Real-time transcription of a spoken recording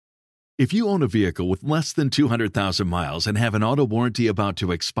If you own a vehicle with less than 200,000 miles and have an auto warranty about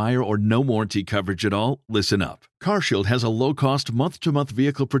to expire or no warranty coverage at all, listen up. CarShield has a low-cost month-to-month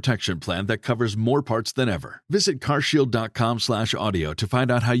vehicle protection plan that covers more parts than ever. Visit carshield.com/audio to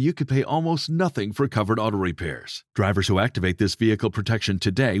find out how you could pay almost nothing for covered auto repairs. Drivers who activate this vehicle protection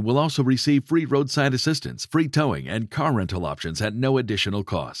today will also receive free roadside assistance, free towing, and car rental options at no additional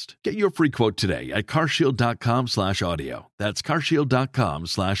cost. Get your free quote today at carshield.com/audio. That's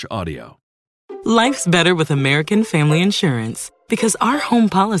carshield.com/audio. Life's better with American Family Insurance because our home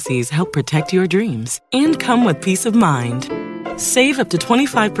policies help protect your dreams and come with peace of mind. Save up to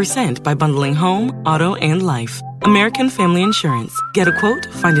 25% by bundling home, auto, and life. American Family Insurance. Get a quote,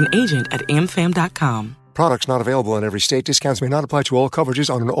 find an agent at amfam.com. Products not available in every state. Discounts may not apply to all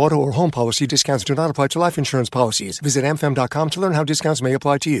coverages on an auto or home policy. Discounts do not apply to life insurance policies. Visit amfam.com to learn how discounts may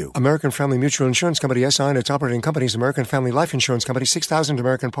apply to you. American Family Mutual Insurance Company, SI, and its operating companies, American Family Life Insurance Company, 6000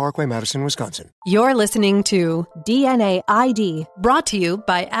 American Parkway, Madison, Wisconsin. You're listening to DNA ID, brought to you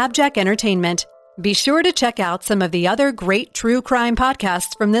by Abject Entertainment. Be sure to check out some of the other great true crime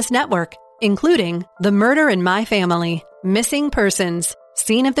podcasts from this network, including The Murder in My Family, Missing Persons,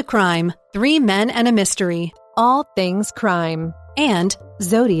 Scene of the Crime, 3 Men and a Mystery, All Things Crime, and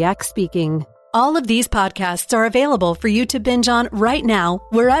Zodiac Speaking. All of these podcasts are available for you to binge on right now,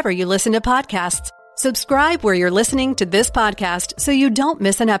 wherever you listen to podcasts. Subscribe where you're listening to this podcast so you don't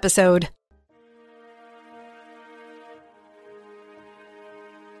miss an episode.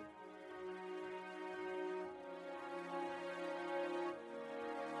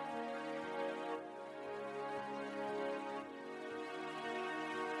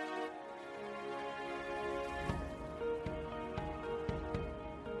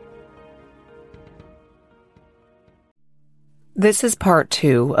 This is part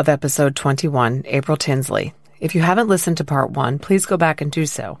 2 of episode 21, April Tinsley. If you haven't listened to part 1, please go back and do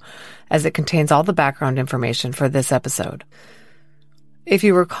so, as it contains all the background information for this episode. If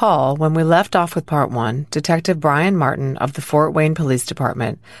you recall, when we left off with part 1, Detective Brian Martin of the Fort Wayne Police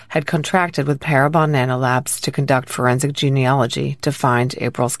Department had contracted with Parabon Nanolabs to conduct forensic genealogy to find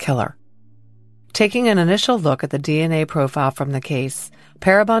April's killer. Taking an initial look at the DNA profile from the case,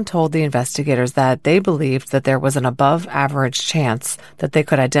 Parabon told the investigators that they believed that there was an above-average chance that they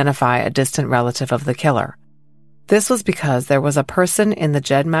could identify a distant relative of the killer. This was because there was a person in the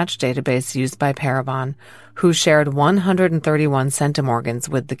GEDmatch database used by Parabon who shared 131 centimorgans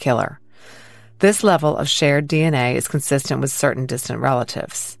with the killer. This level of shared DNA is consistent with certain distant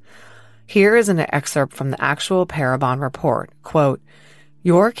relatives. Here is an excerpt from the actual Parabon report. Quote,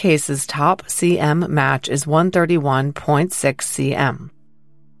 "Your case's top CM match is 131.6 cm.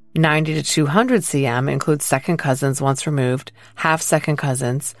 90 to 200 cm includes second cousins once removed, half second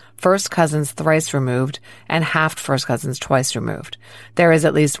cousins, first cousins thrice removed, and half first cousins twice removed. There is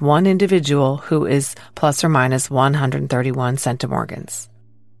at least one individual who is plus or minus 131 centimorgans."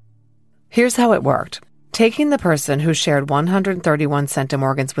 Here's how it worked. Taking the person who shared 131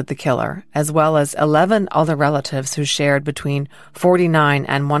 centimorgans with the killer, as well as 11 other relatives who shared between 49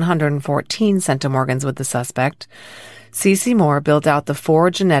 and 114 centimorgans with the suspect, C.C. Moore built out the 4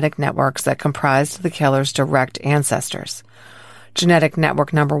 genetic networks that comprised the killer's direct ancestors. Genetic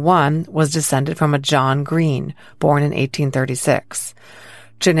network number 1 was descended from a John Green, born in 1836.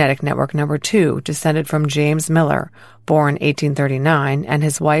 Genetic network number 2 descended from James Miller, born 1839, and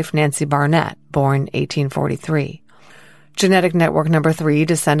his wife Nancy Barnett, born 1843. Genetic network number 3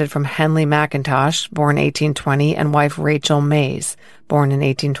 descended from Henley McIntosh, born 1820, and wife Rachel Mays, born in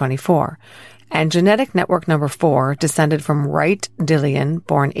 1824. And genetic network number 4 descended from Wright Dillion,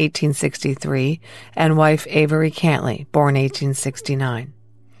 born 1863, and wife Avery Cantley, born 1869.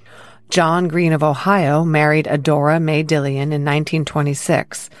 John Green of Ohio married Adora May Dillion in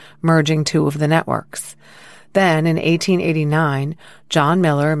 1926, merging 2 of the networks. Then, in 1889, John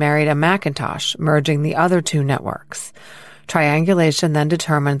Miller married a McIntosh, merging the other 2 networks. Triangulation then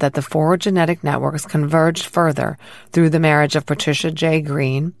determined that the 4 genetic networks converged further through the marriage of Patricia J.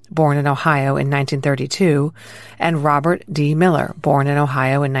 Green, born in Ohio in 1932, and Robert D. Miller, born in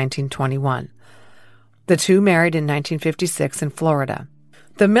Ohio in 1921. The 2 married in 1956 in Florida.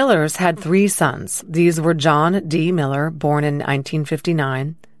 The Millers had 3 sons. These were John D. Miller, born in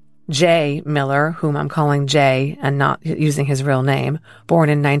 1959, J. Miller, whom I'm calling J and not using his real name, born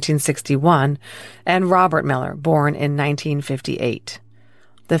in 1961, and Robert Miller, born in 1958.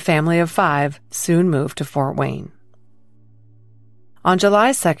 The family of 5 soon moved to Fort Wayne. On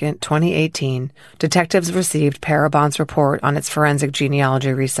July 2, 2018, detectives received Parabon's report on its forensic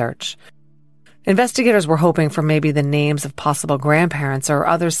genealogy research. Investigators were hoping for maybe the names of possible grandparents or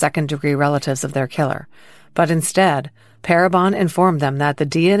other second-degree relatives of their killer, but instead, Parabon informed them that the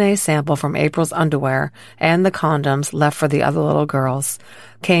DNA sample from April's underwear and the condoms left for the other little girls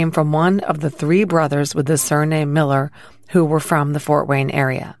came from one of the 3 brothers with the surname Miller who were from the Fort Wayne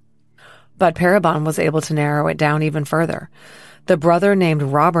area. But Parabon was able to narrow it down even further. The brother named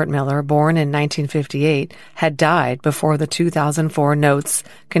Robert Miller, born in 1958, had died before the 2004 notes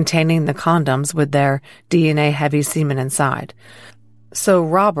containing the condoms with their DNA-heavy semen inside. So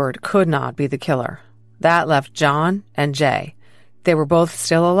Robert could not be the killer. That left John and Jay. They were both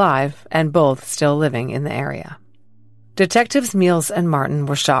still alive and both still living in the area. Detectives Mills and Martin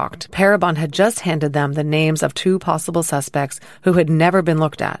were shocked. Parabon had just handed them the names of 2 possible suspects who had never been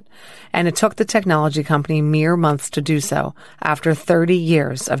looked at, and it took the technology company mere months to do so after 30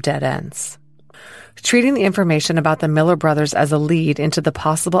 years of dead ends. Treating the information about the Miller brothers as a lead into the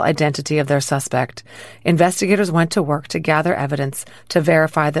possible identity of their suspect, investigators went to work to gather evidence to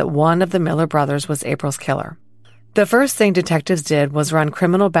verify that one of the Miller brothers was April's killer. The first thing detectives did was run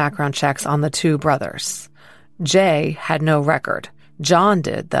criminal background checks on the 2 brothers. Jay had no record. John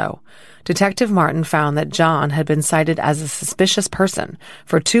did, though. Detective Martin found that John had been cited as a suspicious person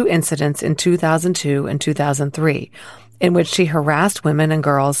for 2 incidents in 2002 and 2003, in which he harassed women and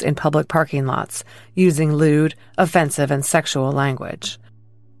girls in public parking lots, using lewd, offensive, and sexual language.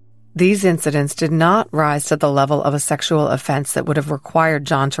 These incidents did not rise to the level of a sexual offense that would have required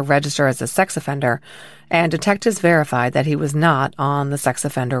John to register as a sex offender, and detectives verified that he was not on the sex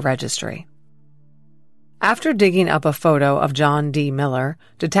offender registry. After digging up a photo of John D. Miller,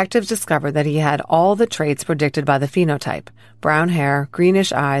 detectives discovered that he had all the traits predicted by the phenotype: brown hair,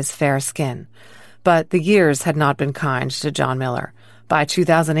 greenish eyes, fair skin. But the years had not been kind to John Miller. By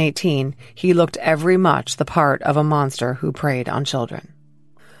 2018, he looked every much the part of a monster who preyed on children.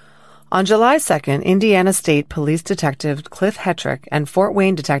 On July 2nd, Indiana State Police Detective Cliff Hetrick and Fort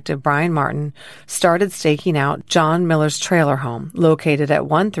Wayne Detective Brian Martin started staking out John Miller's trailer home, located at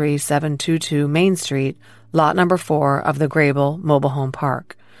 13722 Main Street, lot number 4 of the Grable Mobile Home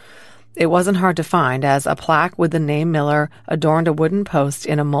Park. It wasn't hard to find, as a plaque with the name Miller adorned a wooden post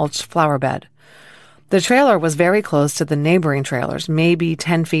in a mulched flower bed. The trailer was very close to the neighboring trailers, maybe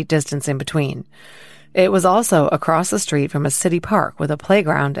 10 feet distance in between. It was also across the street from a city park with a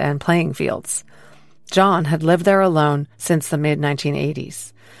playground and playing fields. John had lived there alone since the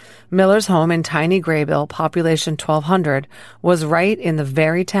mid-1980s. Miller's home in tiny Graybill, population 1,200, was right in the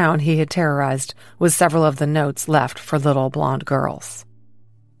very town he had terrorized, with several of the notes left for little blonde girls.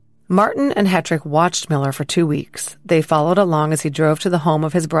 Martin and Hetrick watched Miller for 2 weeks. They followed along as he drove to the home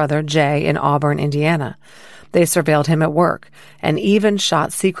of his brother, Jay, in Auburn, Indiana. They surveilled him at work and even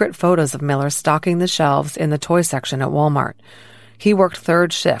shot secret photos of Miller stocking the shelves in the toy section at Walmart. He worked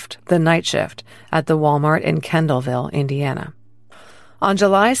 3rd shift, the night shift, at the Walmart in Kendallville, Indiana. On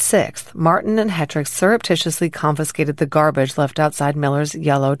July 6th, Martin and Hetrick surreptitiously confiscated the garbage left outside Miller's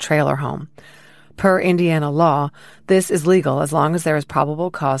yellow trailer home. Per Indiana law, this is legal as long as there is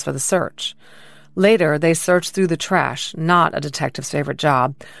probable cause for the search. Later, they searched through the trash, not a detective's favorite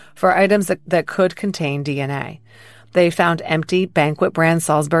job, for items that could contain DNA. They found empty Banquet-brand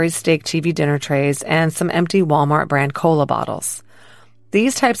Salisbury steak TV dinner trays and some empty Walmart-brand cola bottles.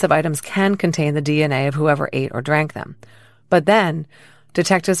 These types of items can contain the DNA of whoever ate or drank them. But then,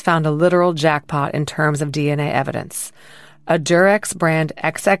 detectives found a literal jackpot in terms of DNA evidence. A Durex brand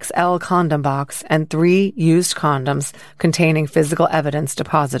XXL condom box and 3 used condoms containing physical evidence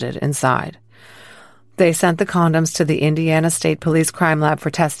deposited inside. They sent the condoms to the Indiana State Police Crime Lab for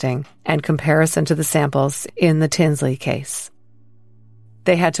testing and comparison to the samples in the Tinsley case.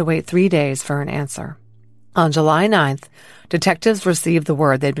 They had to wait 3 days for an answer. On July 9th, detectives received the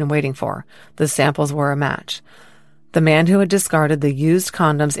word they'd been waiting for. The samples were a match. The man who had discarded the used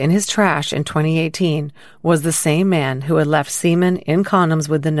condoms in his trash in 2018 was the same man who had left semen in condoms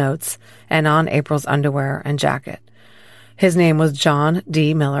with the notes and on April's underwear and jacket. His name was John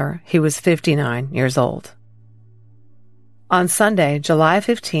D. Miller. He was 59 years old. On Sunday, July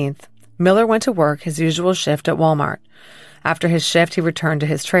 15th, Miller went to work his usual shift at Walmart. After his shift, he returned to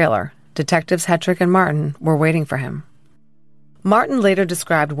his trailer. Detectives Hetrick and Martin were waiting for him. Martin later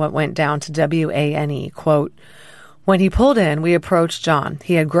described what went down to WANE, quote, "When he pulled in, we approached John.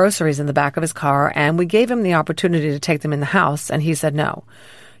 He had groceries in the back of his car, and we gave him the opportunity to take them in the house, and he said no.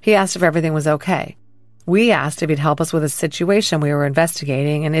 He asked if everything was okay. We asked if he'd help us with a situation we were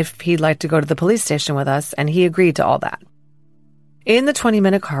investigating and if he'd like to go to the police station with us, and he agreed to all that." In the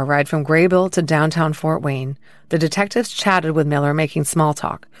 20-minute car ride from Graybill to downtown Fort Wayne, the detectives chatted with Miller, making small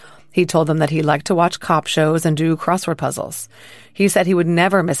talk. He told them that he liked to watch cop shows and do crossword puzzles. He said he would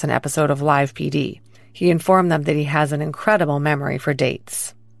never miss an episode of Live PD. He informed them that he has an incredible memory for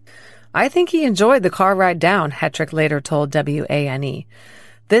dates. I think he enjoyed the car ride down, Hetrick later told WANE.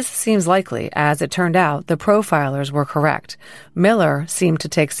 This seems likely, as it turned out, the profilers were correct. Miller seemed to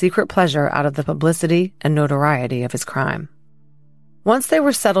take secret pleasure out of the publicity and notoriety of his crime. Once they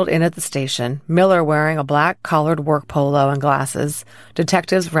were settled in at the station, Miller wearing a black collared work polo and glasses,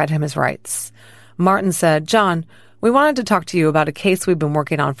 detectives read him his rights. Martin said, "John, we wanted to talk to you about a case we've been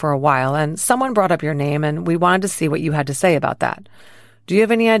working on for a while, and someone brought up your name, and we wanted to see what you had to say about that. Do you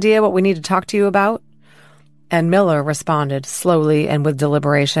have any idea what we need to talk to you about?" And Miller responded slowly and with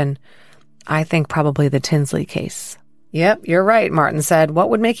deliberation, "I think probably the Tinsley case." "Yep, you're right," Martin said. "What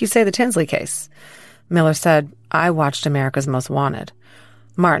would make you say the Tinsley case?" Miller said, "I watched America's Most Wanted."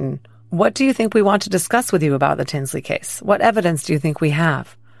 Martin, "What do you think we want to discuss with you about the Tinsley case? What evidence do you think we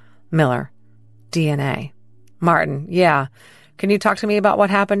have?" Miller, "DNA." Martin, "Yeah. Can you talk to me about what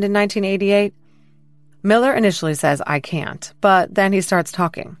happened in 1988? Miller initially says, "I can't," but then he starts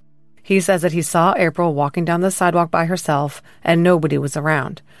talking. He says that he saw April walking down the sidewalk by herself and nobody was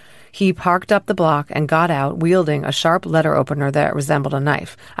around. He parked up the block and got out wielding a sharp letter opener that resembled a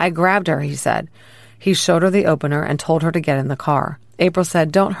knife. "I grabbed her," he said. He showed her the opener and told her to get in the car. April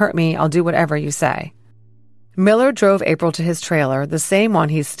said, "Don't hurt me, I'll do whatever you say." Miller drove April to his trailer, the same one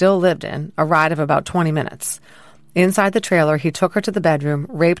he still lived in, a ride of about 20 minutes. Inside the trailer, he took her to the bedroom,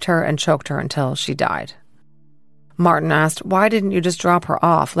 raped her, and choked her until she died. Martin asked, "Why didn't you just drop her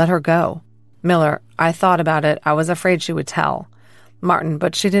off? Let her go." Miller, "I thought about it. I was afraid she would tell." Martin,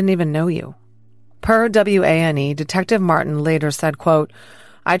 "But she didn't even know you." Per WANE, Detective Martin later said, quote,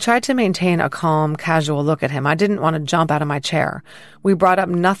 "I tried to maintain a calm, casual look at him. I didn't want to jump out of my chair. We brought up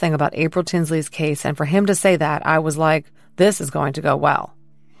nothing about April Tinsley's case, and for him to say that, I was like, this is going to go well."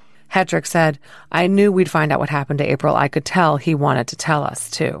 Hetrick said, "I knew we'd find out what happened to April. I could tell he wanted to tell us,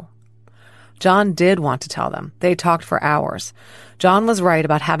 too." John did want to tell them. They talked for hours. John was right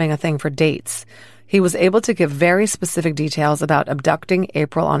about having a thing for dates. He was able to give very specific details about abducting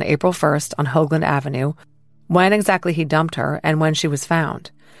April on April 1st on Hoagland Avenue, when exactly he dumped her, and when she was found.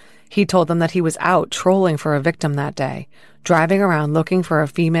 He told them that he was out trolling for a victim that day, driving around looking for a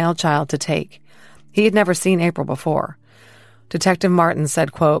female child to take. He had never seen April before. Detective Martin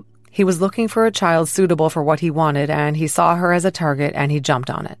said, quote, "He was looking for a child suitable for what he wanted, and he saw her as a target, and he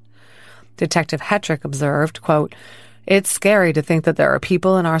jumped on it." Detective Hetrick observed, quote, "It's scary to think that there are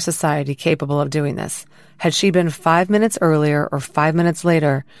people in our society capable of doing this. Had she been 5 minutes earlier or 5 minutes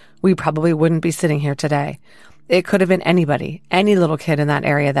later, we probably wouldn't be sitting here today. It could have been anybody, any little kid in that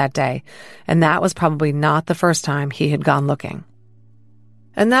area that day, and that was probably not the first time he had gone looking."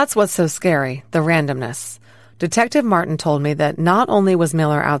 And that's what's so scary, the randomness. Detective Martin told me that not only was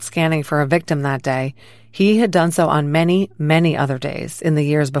Miller out scanning for a victim that day, he had done so on many, many other days in the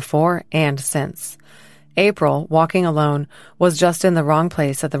years before and since. April, walking alone, was just in the wrong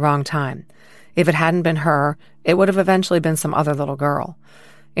place at the wrong time. If it hadn't been her, it would have eventually been some other little girl.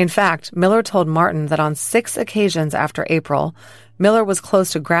 In fact, Miller told Martin that on 6 occasions after April, Miller was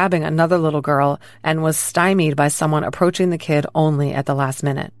close to grabbing another little girl and was stymied by someone approaching the kid only at the last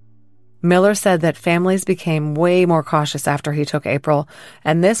minute. Miller said that families became way more cautious after he took April,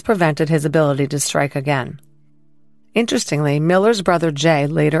 and this prevented his ability to strike again. Interestingly, Miller's brother Jay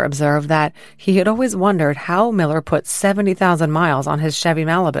later observed that he had always wondered how Miller put 70,000 miles on his Chevy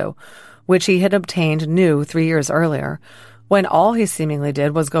Malibu, which he had obtained new 3 years earlier, when all he seemingly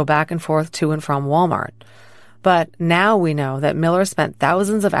did was go back and forth to and from Walmart. But now we know that Miller spent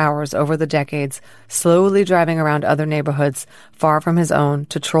thousands of hours over the decades slowly driving around other neighborhoods far from his own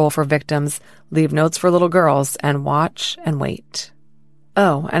to troll for victims, leave notes for little girls, and watch and wait.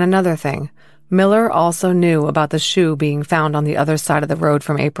 Oh, and another thing. Miller also knew about the shoe being found on the other side of the road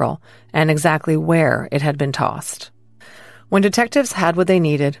from April and exactly where it had been tossed. When detectives had what they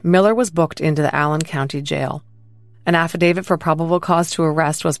needed, Miller was booked into the Allen County Jail. An affidavit for probable cause to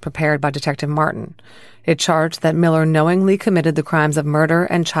arrest was prepared by Detective Martin. It charged that Miller knowingly committed the crimes of murder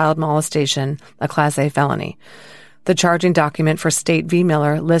and child molestation, a Class A felony. The charging document for State v.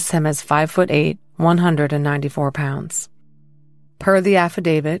 Miller lists him as 5'8", 194 pounds. Per the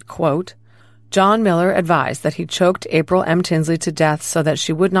affidavit, quote, "John Miller advised that he choked April M. Tinsley to death so that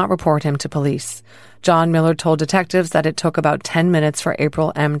she would not report him to police. John Miller told detectives that it took about 10 minutes for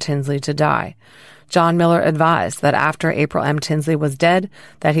April M. Tinsley to die. John Miller advised that after April M. Tinsley was dead,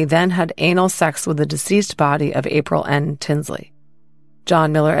 that he then had anal sex with the deceased body of April N. Tinsley.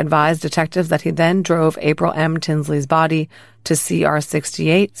 John Miller advised detectives that he then drove April M. Tinsley's body to CR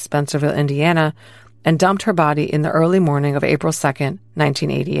 68, Spencerville, Indiana, and dumped her body in the early morning of April 2nd,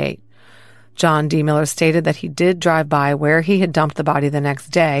 1988. John D. Miller stated that he did drive by where he had dumped the body the next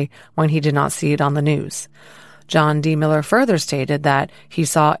day when he did not see it on the news. John D. Miller further stated that he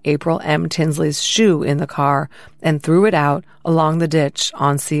saw April M. Tinsley's shoe in the car and threw it out along the ditch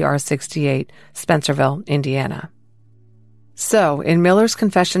on CR 68, Spencerville, Indiana. So, in Miller's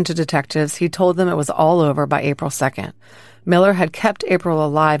confession to detectives, he told them it was all over by April 2nd. Miller had kept April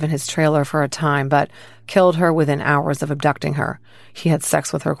alive in his trailer for a time, but killed her within hours of abducting her. He had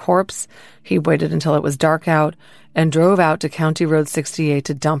sex with her corpse, he waited until it was dark out, and drove out to County Road 68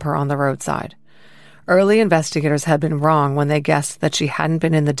 to dump her on the roadside. Early investigators had been wrong when they guessed that she hadn't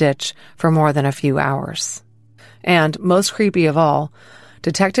been in the ditch for more than a few hours. And, most creepy of all,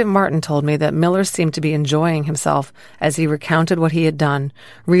 Detective Martin told me that Miller seemed to be enjoying himself as he recounted what he had done,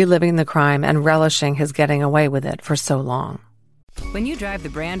 reliving the crime and relishing his getting away with it for so long. When you drive the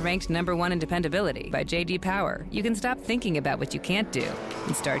brand ranked #1 in dependability by J.D. Power, you can stop thinking about what you can't do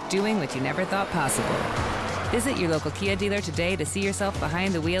and start doing what you never thought possible. Visit your local Kia dealer today to see yourself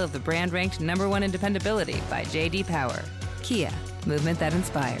behind the wheel of the brand ranked #1 in dependability by J.D. Power. Kia, movement that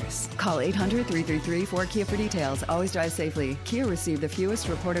inspires. Call 800-333-4KIA for details. Always drive safely. Kia received the fewest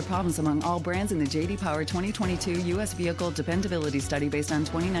reported problems among all brands in the J.D. Power 2022 U.S. Vehicle Dependability Study based on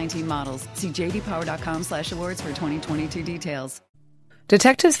 2019 models. See jdpower.com/awards for 2022 details.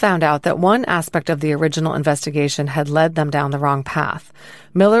 Detectives found out that one aspect of the original investigation had led them down the wrong path.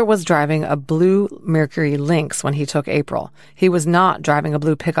 Miller was driving a blue Mercury Lynx when he took April. He was not driving a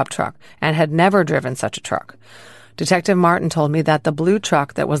blue pickup truck and had never driven such a truck. Detective Martin told me that the blue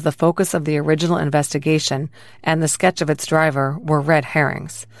truck that was the focus of the original investigation and the sketch of its driver were red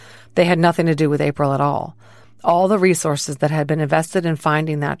herrings. They had nothing to do with April at all. All the resources that had been invested in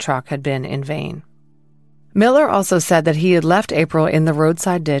finding that truck had been in vain. Miller also said that he had left April in the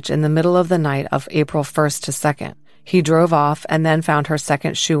roadside ditch in the middle of the night of April 1st to 2nd. He drove off and then found her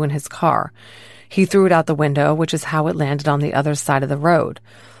second shoe in his car. He threw it out the window, which is how it landed on the other side of the road.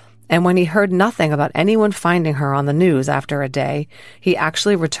 And when he heard nothing about anyone finding her on the news after a day, he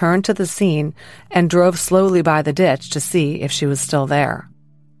actually returned to the scene and drove slowly by the ditch to see if she was still there.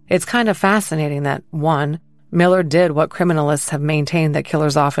 It's kind of fascinating that, 1, Miller did what criminalists have maintained that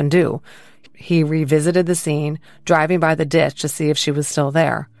killers often do. He revisited the scene, driving by the ditch to see if she was still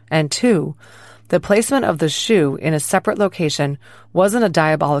there. And 2, the placement of the shoe in a separate location wasn't a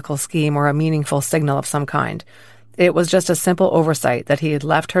diabolical scheme or a meaningful signal of some kind. It was just a simple oversight that he had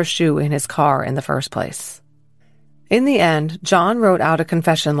left her shoe in his car in the first place. In the end, John wrote out a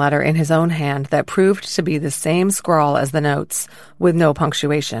confession letter in his own hand that proved to be the same scrawl as the notes, with no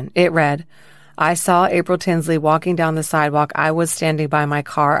punctuation. It read, "I saw April Tinsley walking down the sidewalk. I was standing by my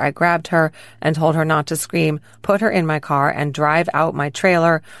car. I grabbed her and told her not to scream, put her in my car, and drive out my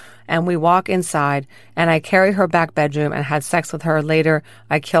trailer. And we walk inside, and I carry her back bedroom and had sex with her. Later,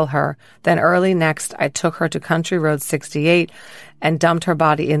 I kill her. Then early next, I took her to Country Road 68 and dumped her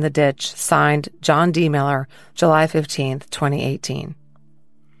body in the ditch. Signed, John D. Miller, July 15th, 2018.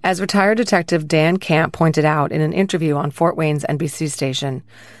 As retired detective Dan Camp pointed out in an interview on Fort Wayne's NBC station,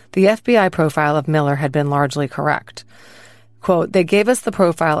 the FBI profile of Miller had been largely correct. Quote, "They gave us the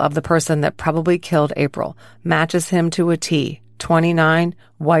profile of the person that probably killed April. Matches him to a T. 29,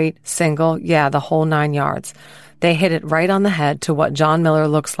 white, single, yeah, the whole 9 yards. They hit it right on the head to what John Miller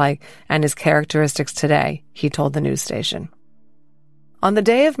looks like and his characteristics today," he told the news station. On the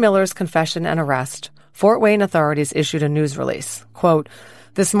day of Miller's confession and arrest, Fort Wayne authorities issued a news release. Quote,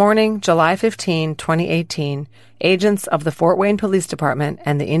 "This morning, July 15, 2018, agents of the Fort Wayne Police Department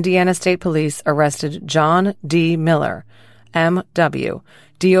and the Indiana State Police arrested John D. Miller, M.W.,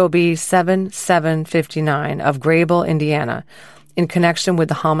 DOB 7759 of Grable, Indiana, in connection with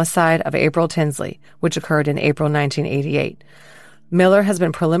the homicide of April Tinsley, which occurred in April 1988. Miller has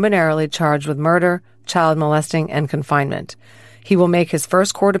been preliminarily charged with murder, child molesting, and confinement. He will make his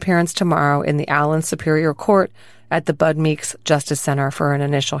first court appearance tomorrow in the Allen Superior Court at the Bud Meeks Justice Center for an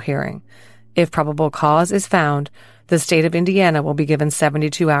initial hearing. If probable cause is found, the state of Indiana will be given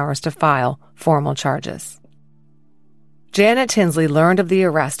 72 hours to file formal charges." Janet Tinsley learned of the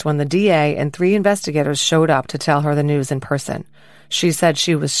arrest when the DA and 3 investigators showed up to tell her the news in person. She said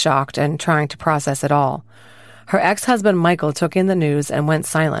she was shocked and trying to process it all. Her ex-husband Michael took in the news and went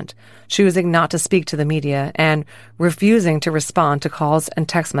silent, choosing not to speak to the media and refusing to respond to calls and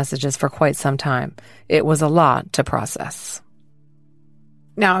text messages for quite some time. It was a lot to process.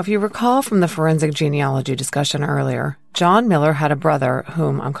 Now, if you recall from the forensic genealogy discussion earlier, John Miller had a brother,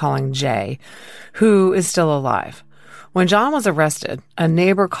 whom I'm calling Jay, who is still alive. When John was arrested, a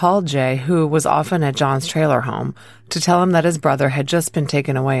neighbor called Jay, who was often at John's trailer home, to tell him that his brother had just been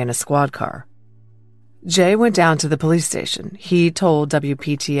taken away in a squad car. Jay went down to the police station. He told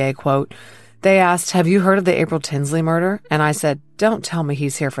WPTA, quote, "They asked, 'Have you heard of the April Tinsley murder?' And I said, 'Don't tell me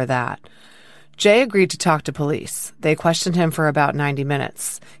he's here for that.' Jay agreed to talk to police. They questioned him for about 90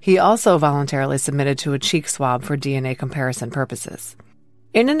 minutes. He also voluntarily submitted to a cheek swab for DNA comparison purposes.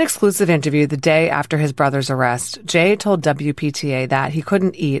 In an exclusive interview the day after his brother's arrest, Jay told WPTA that he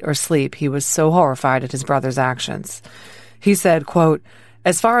couldn't eat or sleep. He was so horrified at his brother's actions. He said, quote,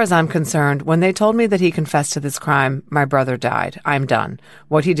 "As far as I'm concerned, when they told me that he confessed to this crime, my brother died. I'm done.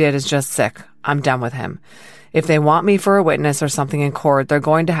 What he did is just sick. I'm done with him. If they want me for a witness or something in court, they're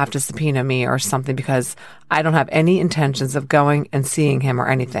going to have to subpoena me or something because I don't have any intentions of going and seeing him or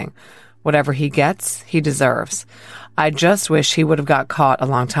anything. Whatever he gets, he deserves. I just wish he would have got caught a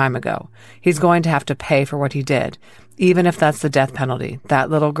long time ago. He's going to have to pay for what he did, even if that's the death penalty. That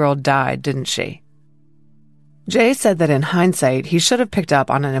little girl died, didn't she?" Jay said that in hindsight, he should have picked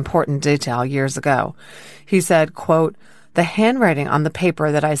up on an important detail years ago. He said, quote, "The handwriting on the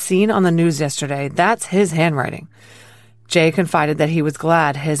paper that I seen on the news yesterday, that's his handwriting." Jay confided that he was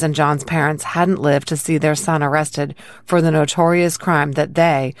glad his and John's parents hadn't lived to see their son arrested for the notorious crime that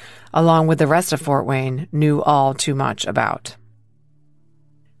they, along with the rest of Fort Wayne, knew all too much about.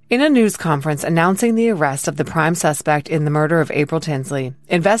 In a news conference announcing the arrest of the prime suspect in the murder of April Tinsley,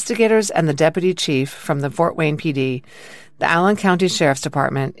 investigators and the deputy chief from the Fort Wayne PD, the Allen County Sheriff's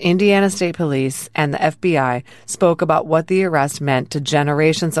Department, Indiana State Police, and the FBI spoke about what the arrest meant to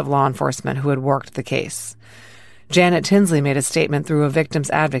generations of law enforcement who had worked the case. Janet Tinsley made a statement through a victim's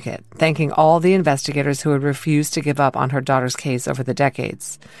advocate, thanking all the investigators who had refused to give up on her daughter's case over the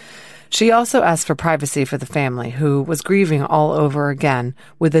decades. She also asked for privacy for the family, who was grieving all over again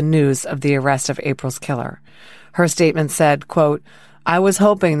with the news of the arrest of April's killer. Her statement said, quote, "I was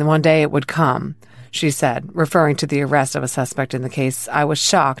hoping that one day it would come," she said, referring to the arrest of a suspect in the case. "I was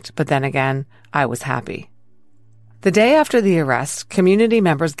shocked, but then again, I was happy." The day after the arrest, community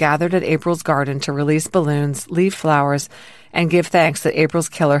members gathered at April's garden to release balloons, leave flowers, and give thanks that April's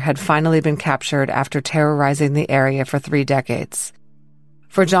killer had finally been captured after terrorizing the area for 3 decades.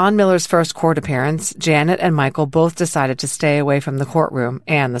 For John Miller's first court appearance, Janet and Michael both decided to stay away from the courtroom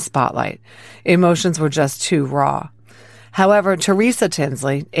and the spotlight. Emotions were just too raw. However, Teresa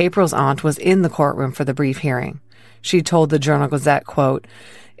Tinsley, April's aunt, was in the courtroom for the brief hearing. She told the Journal-Gazette, quote,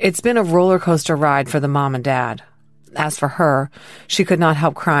 "It's been a roller coaster ride for the mom and dad." As for her, she could not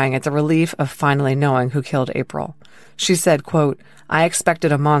help crying at the relief of finally knowing who killed April. She said, quote, "I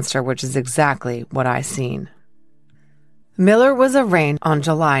expected a monster, which is exactly what I seen." Miller was arraigned on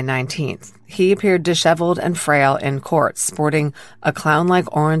July 19th. He appeared disheveled and frail in court, sporting a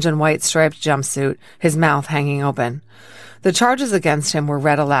clown-like orange and white striped jumpsuit, his mouth hanging open. The charges against him were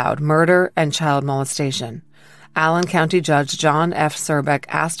read aloud: murder and child molestation. Allen County Judge John F. Serbeck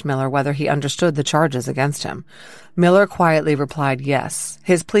asked Miller whether he understood the charges against him. Miller quietly replied yes.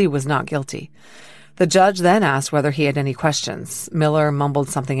 His plea was not guilty. The judge then asked whether he had any questions. Miller mumbled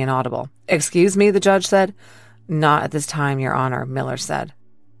something inaudible. "Excuse me," the judge said. "Not at this time, Your Honor," Miller said.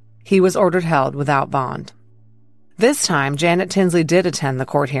 He was ordered held without bond. This time, Janet Tinsley did attend the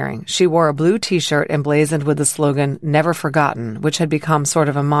court hearing. She wore a blue T-shirt emblazoned with the slogan, "Never Forgotten," which had become sort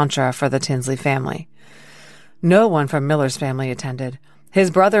of a mantra for the Tinsley family. No one from Miller's family attended.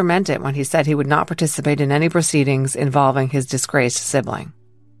 His brother meant it when he said he would not participate in any proceedings involving his disgraced sibling.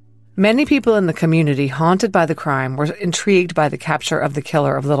 Many people in the community haunted by the crime were intrigued by the capture of the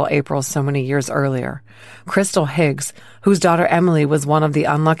killer of little April so many years earlier. Crystal Higgs, whose daughter Emily was one of the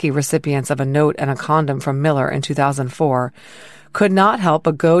unlucky recipients of a note and a condom from Miller in 2004, could not help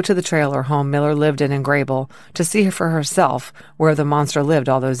but go to the trailer home Miller lived in Grable to see for herself where the monster lived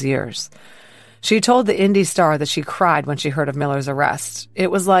all those years. She told the Indy Star that she cried when she heard of Miller's arrest.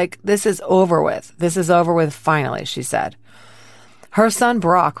 "It was like, this is over with. This is over with finally," she said. Her son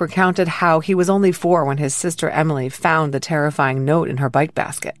Brock recounted how he was only 4 when his sister Emily found the terrifying note in her bike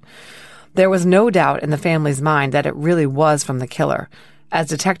basket. There was no doubt in the family's mind that it really was from the killer, as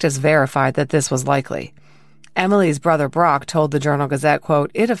detectives verified that this was likely. Emily's brother Brock told the Journal-Gazette,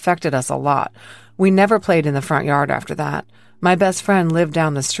 quote, "It affected us a lot. We never played in the front yard after that. My best friend lived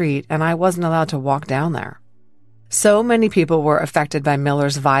down the street, and I wasn't allowed to walk down there." So many people were affected by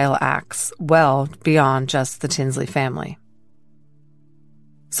Miller's vile acts, well beyond just the Tinsley family.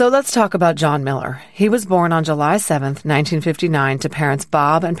 So let's talk about John Miller. He was born on July 7th, 1959, to parents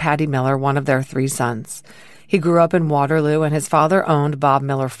Bob and Patty Miller, one of their 3 sons. He grew up in Waterloo, and his father owned Bob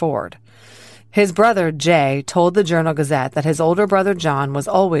Miller Ford. His brother, Jay, told the Journal-Gazette that his older brother John was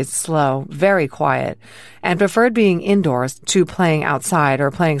always slow, very quiet, and preferred being indoors to playing outside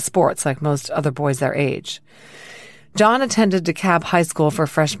or playing sports like most other boys their age. John attended DeKalb High School for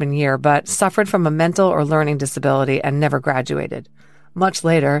freshman year, but suffered from a mental or learning disability and never graduated. Much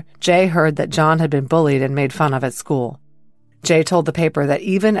later, Jay heard that John had been bullied and made fun of at school. Jay told the paper that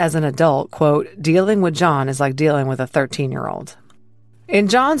even as an adult, quote, dealing with John is like dealing with a 13-year-old. In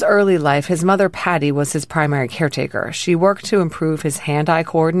John's early life, his mother, Patty, was his primary caretaker. She worked to improve his hand-eye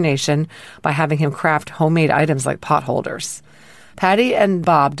coordination by having him craft homemade items like pot holders. Patty and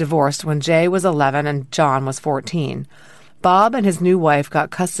Bob divorced when Jay was 11 and John was 14. Bob and his new wife got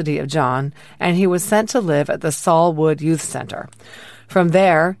custody of John, and he was sent to live at the Saulwood Youth Center. From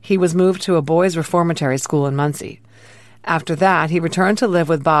there, he was moved to a boys' reformatory school in Muncie. After that, he returned to live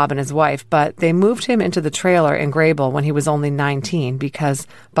with Bob and his wife, but they moved him into the trailer in Grable when he was only 19 because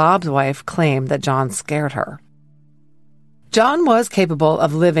Bob's wife claimed that John scared her. John was capable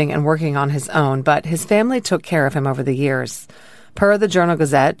of living and working on his own, but his family took care of him over the years. Per the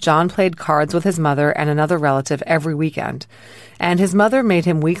Journal-Gazette, John played cards with his mother and another relative every weekend, and his mother made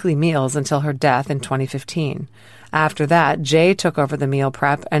him weekly meals until her death in 2015. After that, Jay took over the meal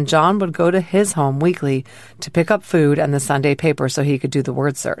prep, and John would go to his home weekly to pick up food and the Sunday paper so he could do the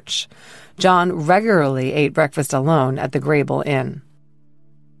word search. John regularly ate breakfast alone at the Grable Inn.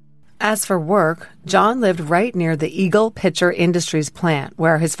 As for work, John lived right near the Eagle Pitcher Industries plant,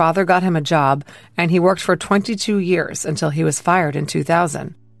 where his father got him a job, and he worked for 22 years until he was fired in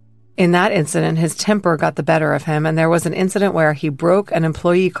 2000. In that incident, his temper got the better of him, and there was an incident where he broke an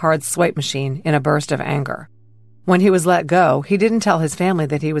employee card swipe machine in a burst of anger. When he was let go, he didn't tell his family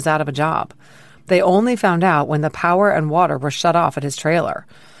that he was out of a job. They only found out when the power and water were shut off at his trailer.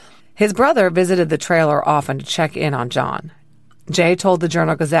 His brother visited the trailer often to check in on John. Jay told the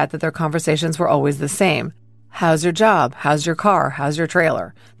Journal-Gazette that their conversations were always the same. How's your job? How's your car? How's your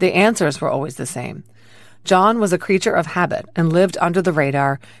trailer? The answers were always the same. John was a creature of habit and lived under the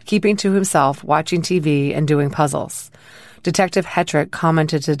radar, keeping to himself, watching TV, and doing puzzles. Detective Hetrick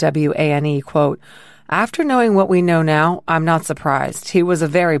commented to WANE, quote, after knowing what we know now, I'm not surprised. He was a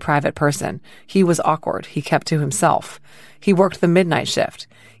very private person. He was awkward. He kept to himself. He worked the midnight shift.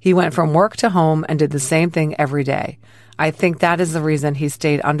 He went from work to home and did the same thing every day. I think that is the reason he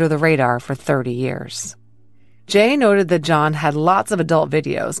stayed under the radar for 30 years. Jay noted that John had lots of adult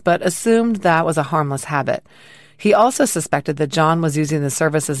videos, but assumed that was a harmless habit. He also suspected that John was using the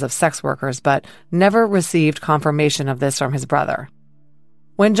services of sex workers, but never received confirmation of this from his brother.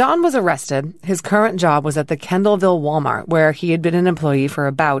 When John was arrested, his current job was at the Kendallville Walmart, where he had been an employee for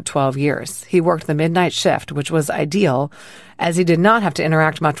about 12 years. He worked the midnight shift, which was ideal, as he did not have to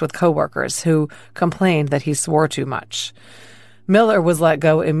interact much with coworkers who complained that he swore too much. Miller was let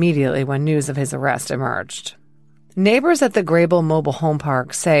go immediately when news of his arrest emerged. Neighbors at the Grable Mobile Home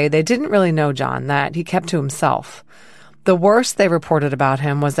Park say they didn't really know John, that he kept to himself. The worst they reported about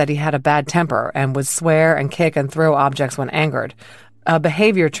him was that he had a bad temper and would swear and kick and throw objects when angered, a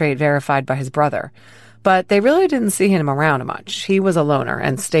behavior trait verified by his brother. But they really didn't see him around much. He was a loner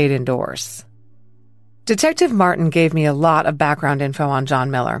and stayed indoors. Detective Martin gave me a lot of background info on John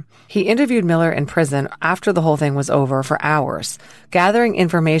Miller. He interviewed Miller in prison after the whole thing was over for hours, gathering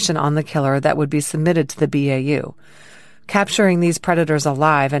information on the killer that would be submitted to the BAU. Capturing these predators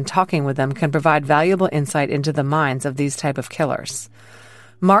alive and talking with them can provide valuable insight into the minds of these type of killers.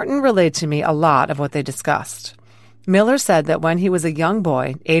 Martin relayed to me a lot of what they discussed. Miller said that when he was a young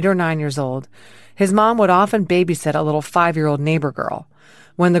boy, 8 or 9 years old, his mom would often babysit a little 5-year-old neighbor girl.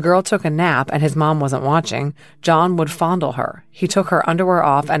 When the girl took a nap and his mom wasn't watching, John would fondle her. He took her underwear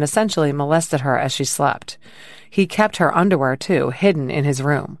off and essentially molested her as she slept. He kept her underwear, too, hidden in his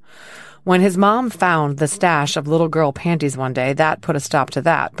room. When his mom found the stash of little girl panties one day, that put a stop to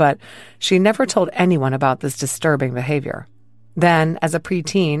that, but she never told anyone about this disturbing behavior. Then, as a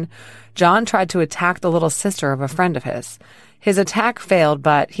preteen, John tried to attack the little sister of a friend of his. His attack failed,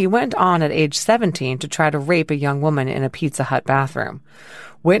 but he went on at age 17 to try to rape a young woman in a Pizza Hut bathroom.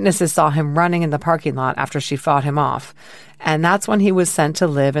 Witnesses saw him running in the parking lot after she fought him off, and that's when he was sent to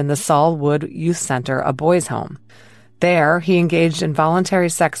live in the Saulwood Youth Center, a boys' home. There, he engaged in voluntary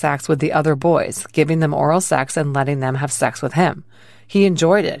sex acts with the other boys, giving them oral sex and letting them have sex with him. He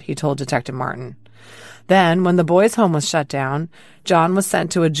enjoyed it, he told Detective Martin. Then, when the boys' home was shut down, John was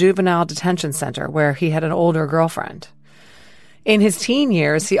sent to a juvenile detention center where he had an older girlfriend. In his teen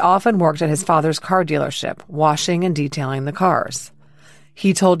years, he often worked at his father's car dealership, washing and detailing the cars.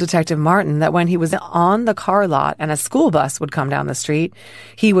 He told Detective Martin that when he was on the car lot and a school bus would come down the street,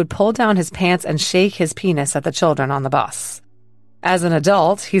 he would pull down his pants and shake his penis at the children on the bus. As an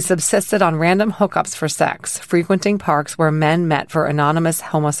adult, he subsisted on random hookups for sex, frequenting parks where men met for anonymous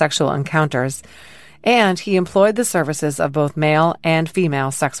homosexual encounters, and he employed the services of both male and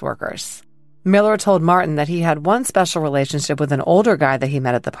female sex workers. Miller told Martin that he had one special relationship with an older guy that he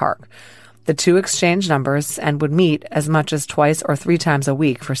met at the park. The two exchanged numbers and would meet as much as 2 or 3 times a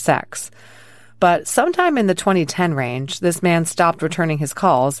week for sex. But sometime in the 2010 range, this man stopped returning his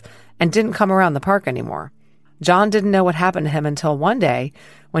calls and didn't come around the park anymore. John didn't know what happened to him until one day,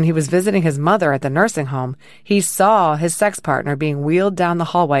 when he was visiting his mother at the nursing home, he saw his sex partner being wheeled down the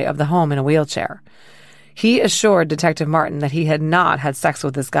hallway of the home in a wheelchair. He assured Detective Martin that he had not had sex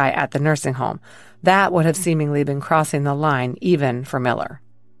with this guy at the nursing home. That would have seemingly been crossing the line even for Miller.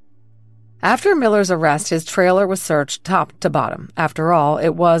 After Miller's arrest, his trailer was searched top to bottom. After all, it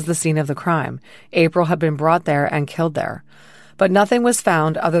was the scene of the crime. April had been brought there and killed there. But nothing was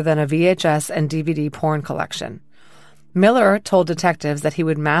found other than a VHS and DVD porn collection. Miller told detectives that he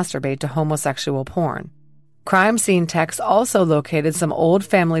would masturbate to homosexual porn. Crime scene techs also located some old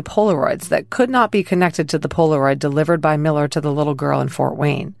family Polaroids that could not be connected to the Polaroid delivered by Miller to the little girl in Fort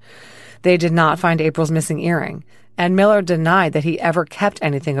Wayne. They did not find April's missing earring, and Miller denied that he ever kept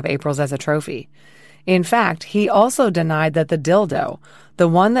anything of April's as a trophy. In fact, he also denied that the dildo, the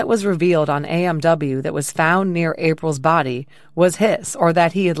one that was revealed on AMW that was found near April's body, was his, or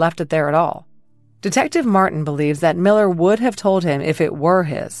that he had left it there at all. Detective Martin believes that Miller would have told him if it were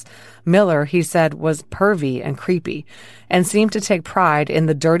his. Miller, he said, was pervy and creepy, and seemed to take pride in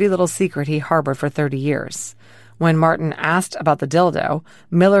the dirty little secret he harbored for 30 years. When Martin asked about the dildo,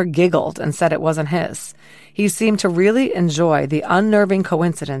 Miller giggled and said it wasn't his. He seemed to really enjoy the unnerving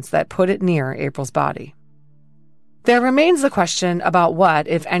coincidence that put it near April's body. There remains the question about what,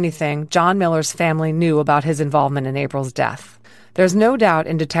 if anything, John Miller's family knew about his involvement in April's death. There's no doubt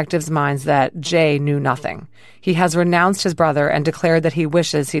in detectives' minds that Jay knew nothing. He has renounced his brother and declared that he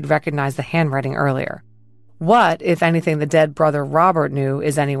wishes he'd recognized the handwriting earlier. What, if anything, the dead brother Robert knew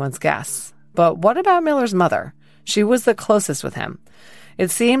is anyone's guess. But what about Miller's mother? She was the closest with him. It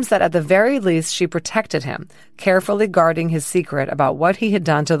seems that at the very least she protected him, carefully guarding his secret about what he had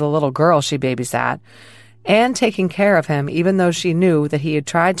done to the little girl she babysat, and taking care of him even though she knew that he had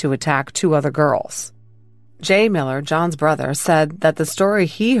tried to attack 2 other girls. Jay Miller, John's brother, said that the story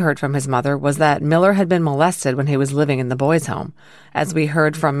he heard from his mother was that Miller had been molested when he was living in the boys' home. As we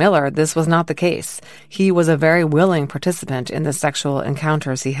heard from Miller, this was not the case. He was a very willing participant in the sexual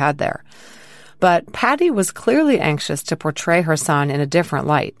encounters he had there. But Patty was clearly anxious to portray her son in a different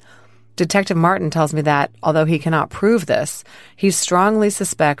light. Detective Martin tells me that, although he cannot prove this, he strongly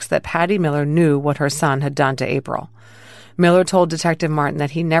suspects that Patty Miller knew what her son had done to April. Miller told Detective Martin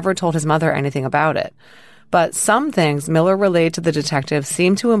that he never told his mother anything about it. But some things Miller relayed to the detective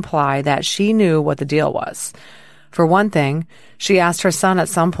seemed to imply that she knew what the deal was. For one thing, she asked her son at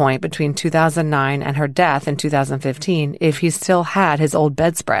some point between 2009 and her death in 2015 if he still had his old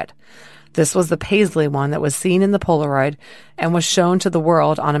bedspread. This was the Paisley one that was seen in the Polaroid and was shown to the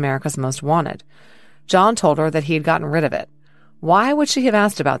world on America's Most Wanted. John told her that he had gotten rid of it. Why would she have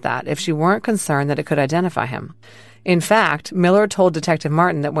asked about that if she weren't concerned that it could identify him? In fact, Miller told Detective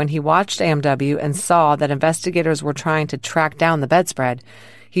Martin that when he watched AMW and saw that investigators were trying to track down the bedspread,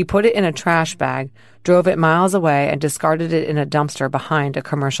 he put it in a trash bag, drove it miles away, and discarded it in a dumpster behind a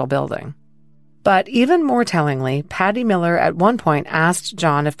commercial building. But even more tellingly, Patty Miller at one point asked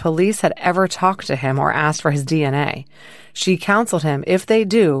John if police had ever talked to him or asked for his DNA. She counseled him, if they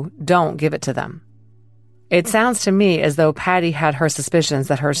do, don't give it to them. It sounds to me as though Patty had her suspicions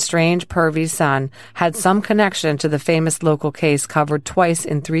that her strange, pervy son had some connection to the famous local case covered twice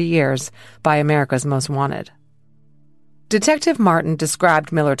in 3 years by America's Most Wanted. Detective Martin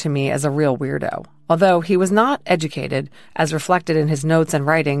described Miller to me as a real weirdo. Although he was not educated, as reflected in his notes and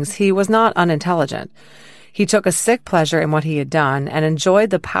writings, he was not unintelligent. He took a sick pleasure in what he had done and enjoyed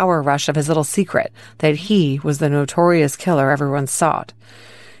the power rush of his little secret that he was the notorious killer everyone sought.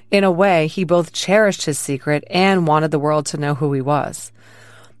 In a way, he both cherished his secret and wanted the world to know who he was.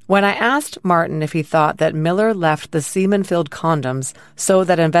 When I asked Martin if he thought that Miller left the semen-filled condoms so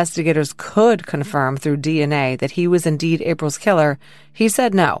that investigators could confirm through DNA that he was indeed April's killer, he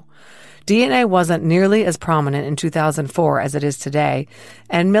said no. DNA wasn't nearly as prominent in 2004 as it is today,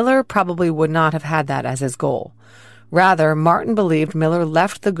 and Miller probably would not have had that as his goal. Rather, Martin believed Miller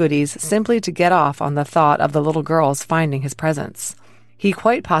left the goodies simply to get off on the thought of the little girls finding his presence. He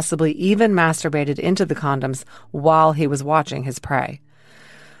quite possibly even masturbated into the condoms while he was watching his prey.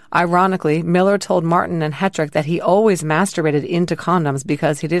 Ironically, Miller told Martin and Hetrick that he always masturbated into condoms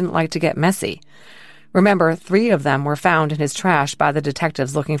because he didn't like to get messy. Remember, 3 of them were found in his trash by the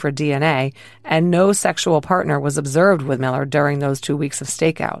detectives looking for DNA, and no sexual partner was observed with Miller during those 2 weeks of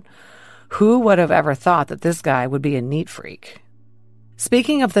stakeout. Who would have ever thought that this guy would be a neat freak?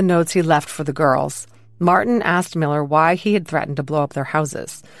 Speaking of the notes he left for the girls, Martin asked Miller why he had threatened to blow up their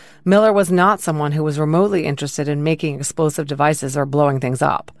houses. Miller was not someone who was remotely interested in making explosive devices or blowing things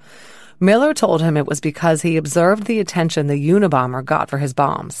up. Miller told him it was because he observed the attention the Unabomber got for his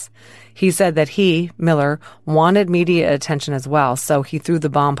bombs. He said that he, Miller, wanted media attention as well, so he threw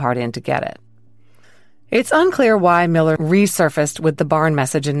the bomb part in to get it. It's unclear why Miller resurfaced with the barn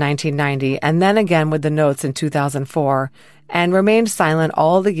message in 1990 and then again with the notes in 2004 and remained silent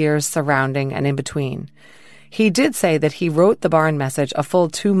all the years surrounding and in between. He did say that he wrote the barn message a full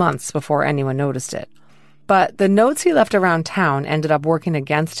 2 months before anyone noticed it. But the notes he left around town ended up working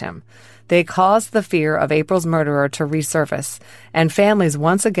against him. They caused the fear of April's murderer to resurface, and families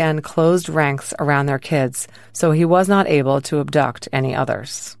once again closed ranks around their kids, so he was not able to abduct any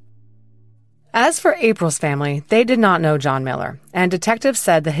others. As for April's family, they did not know John Miller, and detectives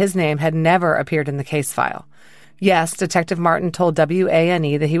said that his name had never appeared in the case file. Yes, Detective Martin told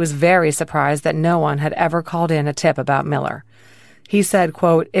WANE that he was very surprised that no one had ever called in a tip about Miller. He said,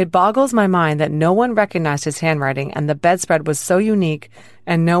 quote, "It boggles my mind that no one recognized his handwriting and the bedspread was so unique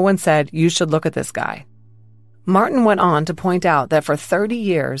and no one said, you should look at this guy." Martin went on to point out that for 30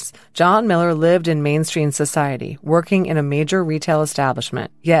 years, John Miller lived in mainstream society, working in a major retail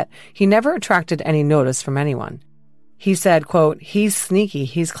establishment, yet he never attracted any notice from anyone. He said, quote, "He's sneaky,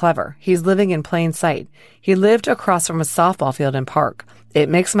 he's clever, he's living in plain sight. He lived across from a softball field and park. It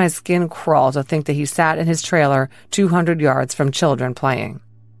makes my skin crawl to think that he sat in his trailer 200 yards from children playing."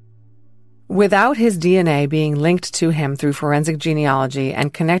 Without his DNA being linked to him through forensic genealogy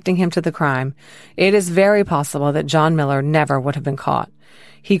and connecting him to the crime, it is very possible that John Miller never would have been caught.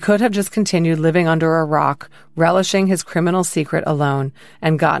 He could have just continued living under a rock, relishing his criminal secret alone,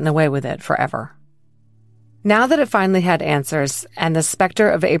 and gotten away with it forever. Now that it finally had answers, and the specter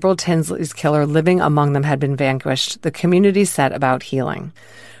of April Tinsley's killer living among them had been vanquished, the community set about healing.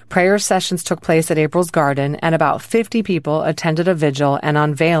 Prayer sessions took place at April's garden, and about 50 people attended a vigil and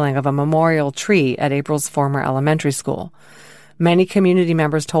unveiling of a memorial tree at April's former elementary school. Many community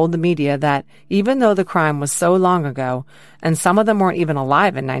members told the media that even though the crime was so long ago, and some of them weren't even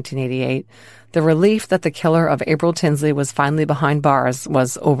alive in 1988, the relief that the killer of April Tinsley was finally behind bars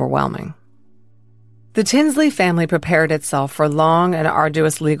was overwhelming. The Tinsley family prepared itself for long and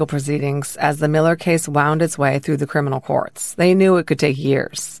arduous legal proceedings as the Miller case wound its way through the criminal courts. They knew it could take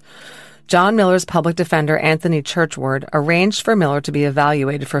years. John Miller's public defender, Anthony Churchward, arranged for Miller to be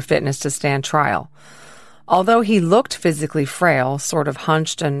evaluated for fitness to stand trial. Although he looked physically frail, sort of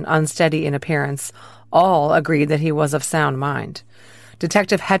hunched and unsteady in appearance, all agreed that he was of sound mind.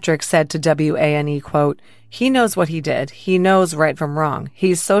 Detective Hetrick said to WANE, quote, "He knows what he did. He knows right from wrong.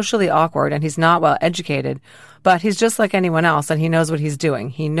 He's socially awkward and he's not well educated, but he's just like anyone else and he knows what he's doing.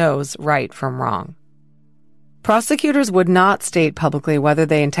 He knows right from wrong." Prosecutors would not state publicly whether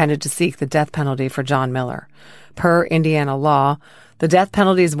they intended to seek the death penalty for John Miller. Per Indiana law, the death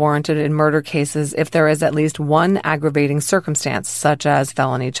penalty is warranted in murder cases if there is at least one aggravating circumstance, such as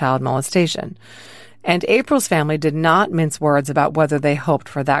felony child molestation. And April's family did not mince words about whether they hoped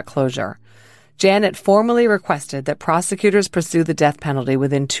for that closure. Janet formally requested that prosecutors pursue the death penalty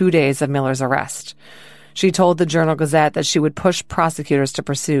within 2 days of Miller's arrest. She told the Journal-Gazette that she would push prosecutors to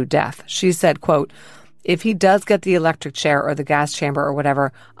pursue death. She said, quote, "If he does get the electric chair or the gas chamber or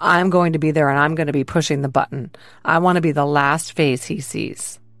whatever, I'm going to be there and I'm going to be pushing the button. I want to be the last face he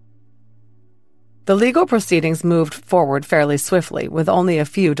sees." The legal proceedings moved forward fairly swiftly, with only a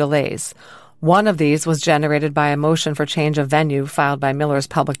few delays. One of these was generated by a motion for change of venue filed by Miller's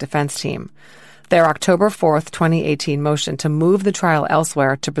public defense team. Their October 4th, 2018 motion to move the trial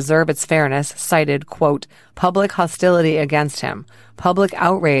elsewhere to preserve its fairness cited, quote, "public hostility against him, public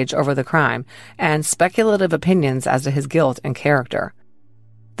outrage over the crime, and speculative opinions as to his guilt and character."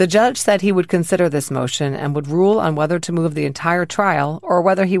 The judge said he would consider this motion and would rule on whether to move the entire trial or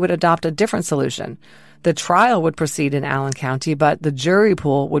whether he would adopt a different solution. The trial would proceed in Allen County, but the jury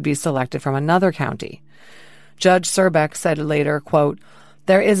pool would be selected from another county. Judge Surbeck said later, quote,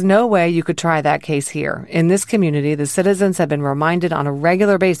 "There is no way you could try that case here. In this community, the citizens have been reminded on a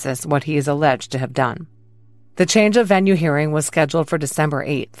regular basis what he is alleged to have done." The change of venue hearing was scheduled for December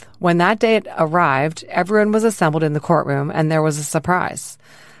 8th. When that date arrived, everyone was assembled in the courtroom, and there was a surprise.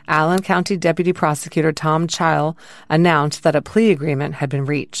 Allen County Deputy Prosecutor Tom Chile announced that a plea agreement had been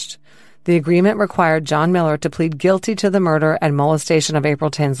reached. The agreement required John Miller to plead guilty to the murder and molestation of April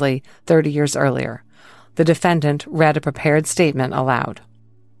Tinsley 30 years earlier. The defendant read a prepared statement aloud.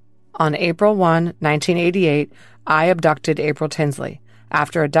 "On April 1, 1988, I abducted April Tinsley.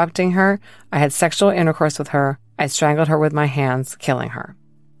 After abducting her, I had sexual intercourse with her. I strangled her with my hands, killing her."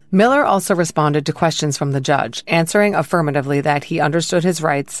 Miller also responded to questions from the judge, answering affirmatively that he understood his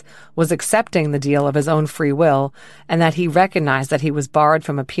rights, was accepting the deal of his own free will, and that he recognized that he was barred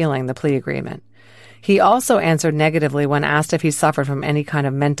from appealing the plea agreement. He also answered negatively when asked if he suffered from any kind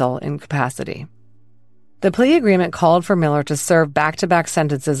of mental incapacity. The plea agreement called for Miller to serve back-to-back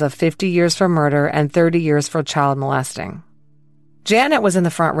sentences of 50 years for murder and 30 years for child molesting. Janet was in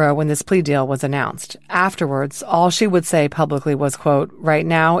the front row when this plea deal was announced. Afterwards, all she would say publicly was, quote, "Right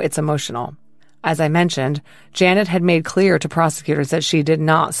now, it's emotional." As I mentioned, Janet had made clear to prosecutors that she did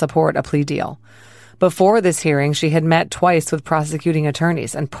not support a plea deal. Before this hearing, she had met twice with prosecuting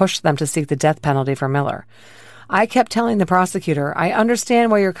attorneys and pushed them to seek the death penalty for Miller. "I kept telling the prosecutor, I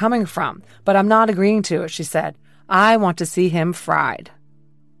understand where you're coming from, but I'm not agreeing to it," she said. "I want to see him fried."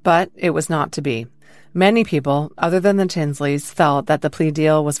 But it was not to be. Many people, other than the Tinsleys, felt that the plea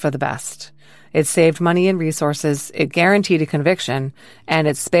deal was for the best. It saved money and resources, it guaranteed a conviction, and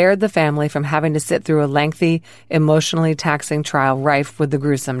it spared the family from having to sit through a lengthy, emotionally taxing trial rife with the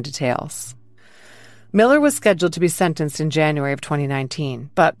gruesome details. Miller was scheduled to be sentenced in January of 2019,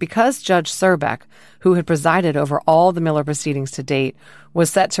 but because Judge Surbeck, who had presided over all the Miller proceedings to date, was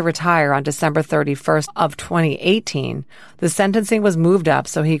set to retire on December 31st of 2018, the sentencing was moved up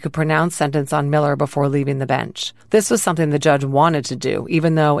so he could pronounce sentence on Miller before leaving the bench. This was something the judge wanted to do,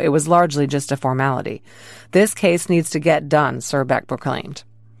 even though it was largely just a formality. "This case needs to get done," Surbeck proclaimed.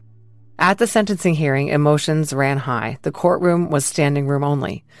 At the sentencing hearing, emotions ran high. The courtroom was standing room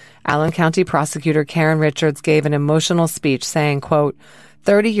only. Allen County Prosecutor Karen Richards gave an emotional speech saying, quote,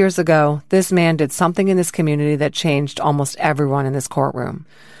 30 years ago, this man did something in this community that changed almost everyone in this courtroom.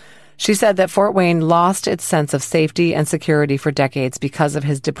 She said that Fort Wayne lost its sense of safety and security for decades because of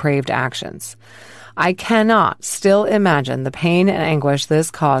his depraved actions. I cannot still imagine the pain and anguish this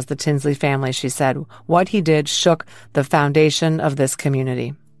caused the Tinsley family, she said. What he did shook the foundation of this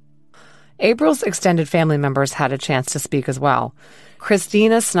community. April's extended family members had a chance to speak as well.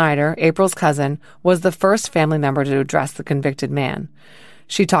 Christina Snyder, April's cousin, was the first family member to address the convicted man.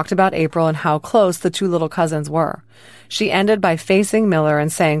 She talked about April and how close the two little cousins were. She ended by facing Miller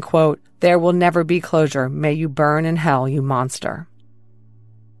and saying, quote, "There will never be closure. May you burn in hell, you monster."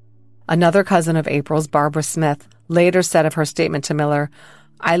 Another cousin of April's, Barbara Smith, later said of her statement to Miller,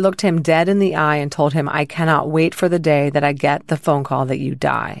 "I looked him dead in the eye and told him I cannot wait for the day that I get the phone call that you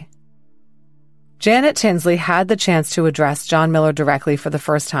die." Janet Tinsley had the chance to address John Miller directly for the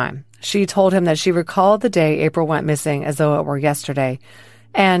first time. She told him that she recalled the day April went missing as though it were yesterday,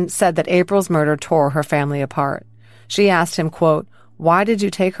 and said that April's murder tore her family apart. She asked him, quote, "Why did you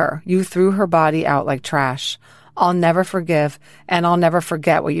take her? You threw her body out like trash. I'll never forgive, and I'll never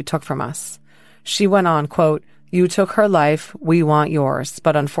forget what you took from us." She went on, quote, "You took her life, we want yours,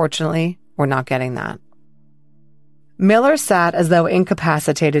 but unfortunately, we're not getting that." Miller sat as though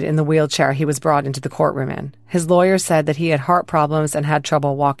incapacitated in the wheelchair he was brought into the courtroom in. His lawyer said that he had heart problems and had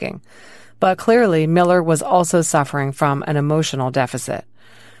trouble walking. But clearly, Miller was also suffering from an emotional deficit.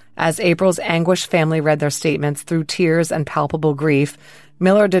 As April's anguished family read their statements through tears and palpable grief,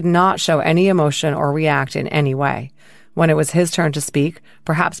 Miller did not show any emotion or react in any way. When it was his turn to speak,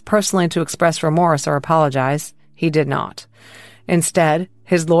 perhaps personally to express remorse or apologize, he did not. Instead,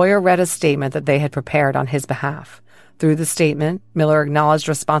 his lawyer read a statement that they had prepared on his behalf. Through the statement, Miller acknowledged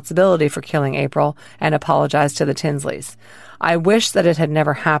responsibility for killing April and apologized to the Tinsleys. "I wish that it had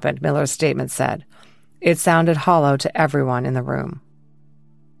never happened," Miller's statement said. It sounded hollow to everyone in the room.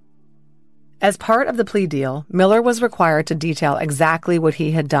 As part of the plea deal, Miller was required to detail exactly what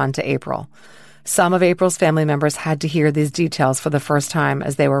he had done to April. Some of April's family members had to hear these details for the first time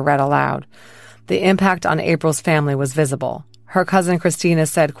as they were read aloud. The impact on April's family was visible. Her cousin Christina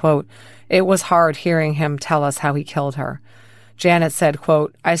said, quote, "It was hard hearing him tell us how he killed her." Janet said,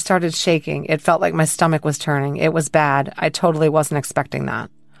 quote, "I started shaking. It felt like my stomach was turning. It was bad. I totally wasn't expecting that."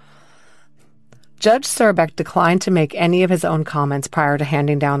 Judge Surbeck declined to make any of his own comments prior to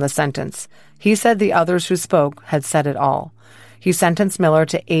handing down the sentence. He said the others who spoke had said it all. He sentenced Miller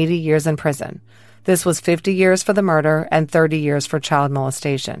to 80 years in prison. This was 50 years for the murder and 30 years for child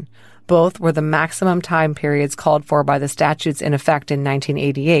molestation. Both were the maximum time periods called for by the statutes in effect in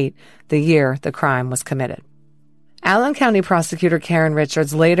 1988, the year the crime was committed. Allen County Prosecutor Karen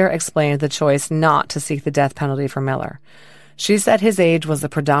Richards later explained the choice not to seek the death penalty for Miller. She said his age was the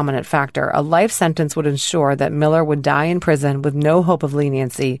predominant factor. A life sentence would ensure that Miller would die in prison with no hope of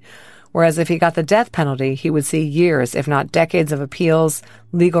leniency, whereas if he got the death penalty, he would see years, if not decades, of appeals,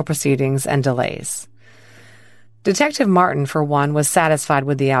 legal proceedings, and delays. Detective Martin, for one, was satisfied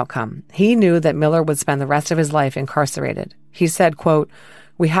with the outcome. He knew that Miller would spend the rest of his life incarcerated. He said, quote,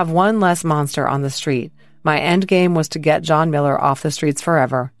 "We have one less monster on the street. My end game was to get John Miller off the streets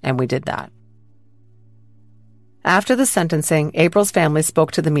forever, and we did that." After the sentencing, April's family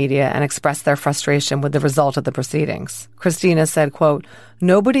spoke to the media and expressed their frustration with the result of the proceedings. Christina said, quote,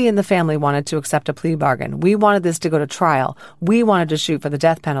 "Nobody in the family wanted to accept a plea bargain. We wanted this to go to trial. We wanted to shoot for the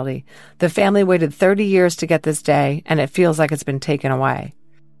death penalty. The family waited 30 years to get this day, and it feels like it's been taken away."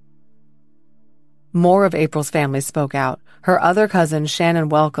 More of April's family spoke out. Her other cousin, Shannon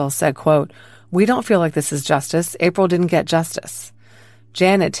Welkel, said, quote, "We don't feel like this is justice. April didn't get justice."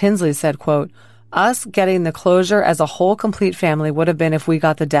 Janet Tinsley said, quote, "Us getting the closure as a whole complete family would have been if we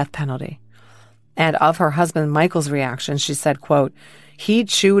got the death penalty." And of her husband Michael's reaction, she said, quote, "He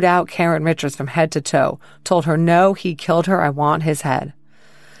chewed out Karen Richards from head to toe, told her no, he killed her, I want his head."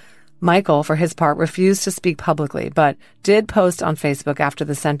 Michael, for his part, refused to speak publicly, but did post on Facebook after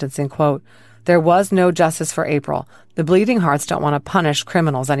the sentencing, quote, "There was no justice for April. The bleeding hearts don't want to punish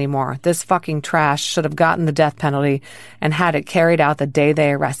criminals anymore. This fucking trash should have gotten the death penalty and had it carried out the day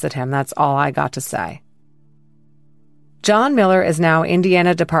they arrested him. That's all I got to say." John Miller is now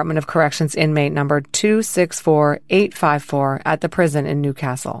Indiana Department of Corrections inmate number 264854 at the prison in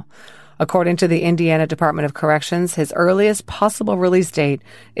Newcastle. According to the Indiana Department of Corrections, his earliest possible release date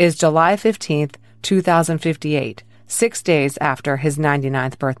is July 15th, 2058, 6 days after his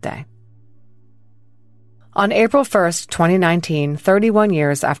 99th birthday. On April 1st, 2019, 31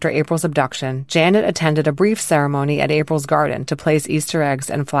 years after April's abduction, Janet attended a brief ceremony at April's garden to place Easter eggs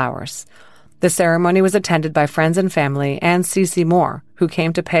and flowers. The ceremony was attended by friends and family and Cece Moore, who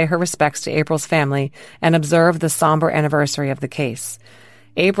came to pay her respects to April's family and observe the somber anniversary of the case.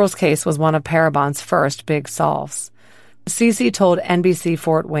 April's case was one of Parabon's first big solves. Cece told NBC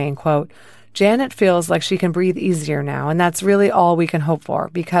Fort Wayne, quote, "Janet feels like she can breathe easier now, and that's really all we can hope for,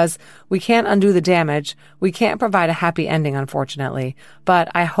 because we can't undo the damage. We can't provide a happy ending, unfortunately, but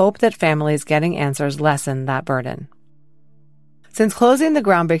I hope that families getting answers lessen that burden." Since closing the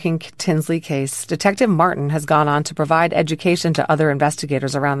groundbreaking Tinsley case, Detective Martin has gone on to provide education to other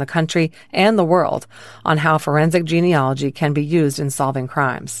investigators around the country and the world on how forensic genealogy can be used in solving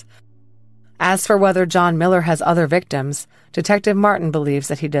crimes. As for whether John Miller has other victims, Detective Martin believes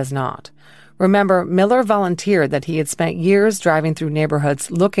that he does not. Remember, Miller volunteered that he had spent years driving through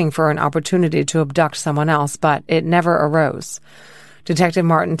neighborhoods looking for an opportunity to abduct someone else, but it never arose. Detective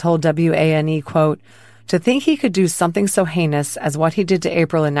Martin told WANE, quote, "To think he could do something so heinous as what he did to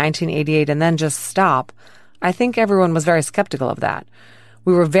April in 1988 and then just stop, I think everyone was very skeptical of that.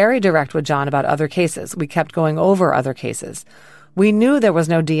 We were very direct with John about other cases. We kept going over other cases. We knew there was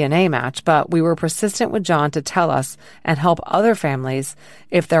no DNA match, but we were persistent with John to tell us and help other families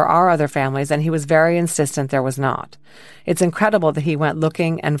if there are other families, and he was very insistent there was not. It's incredible that he went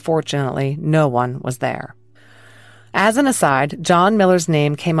looking, and fortunately, no one was there." As an aside, John Miller's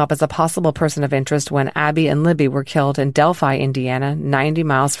name came up as a possible person of interest when Abby and Libby were killed in Delphi, Indiana, 90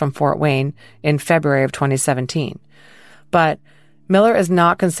 miles from Fort Wayne, in February of 2017. But Miller is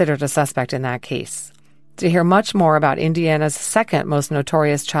not considered a suspect in that case. To hear much more about Indiana's second most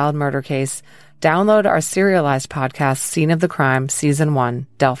notorious child murder case, download our serialized podcast, Scene of the Crime, Season 1,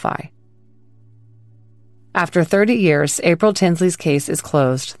 Delphi. After 30 years, April Tinsley's case is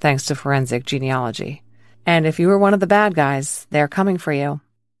closed thanks to forensic genealogy. And if you were one of the bad guys, they're coming for you.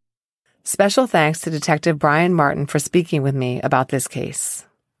 Special thanks to Detective Brian Martin for speaking with me about this case.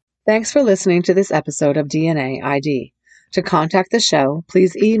 Thanks for listening to this episode of DNA ID. To contact the show,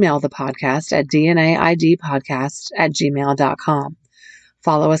 please email the podcast at dnaidpodcast@gmail.com.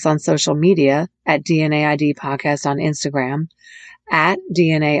 Follow us on social media at DNAID Podcast on Instagram, at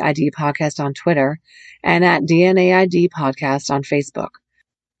DNAID Podcast on Twitter, and at DNAID Podcast on Facebook.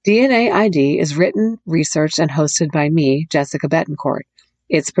 DNA ID is written, researched, and hosted by me, Jessica Betancourt.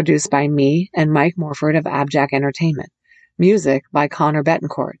 It's produced by me and Mike Morford of Abjack Entertainment. Music by Connor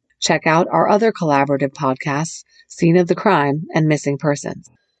Betancourt. Check out our other collaborative podcasts, Scene of the Crime and Missing Persons.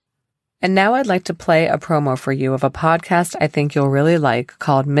 And now I'd like to play a promo for you of a podcast I think you'll really like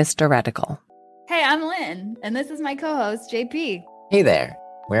called Mysteretical. Hey, I'm Lynn, and this is my co-host, JP. Hey there,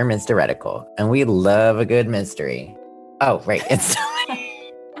 we're Mysteretical, and we love a good mystery. Oh, right, it's...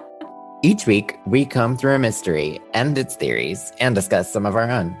 Each week, we comb through a mystery and its theories and discuss some of our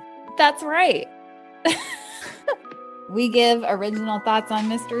own. That's right. We give original thoughts on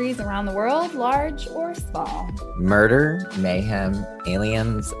mysteries around the world, large or small. Murder, mayhem,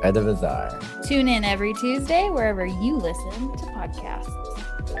 aliens, or the bizarre. Tune in every Tuesday wherever you listen to podcasts.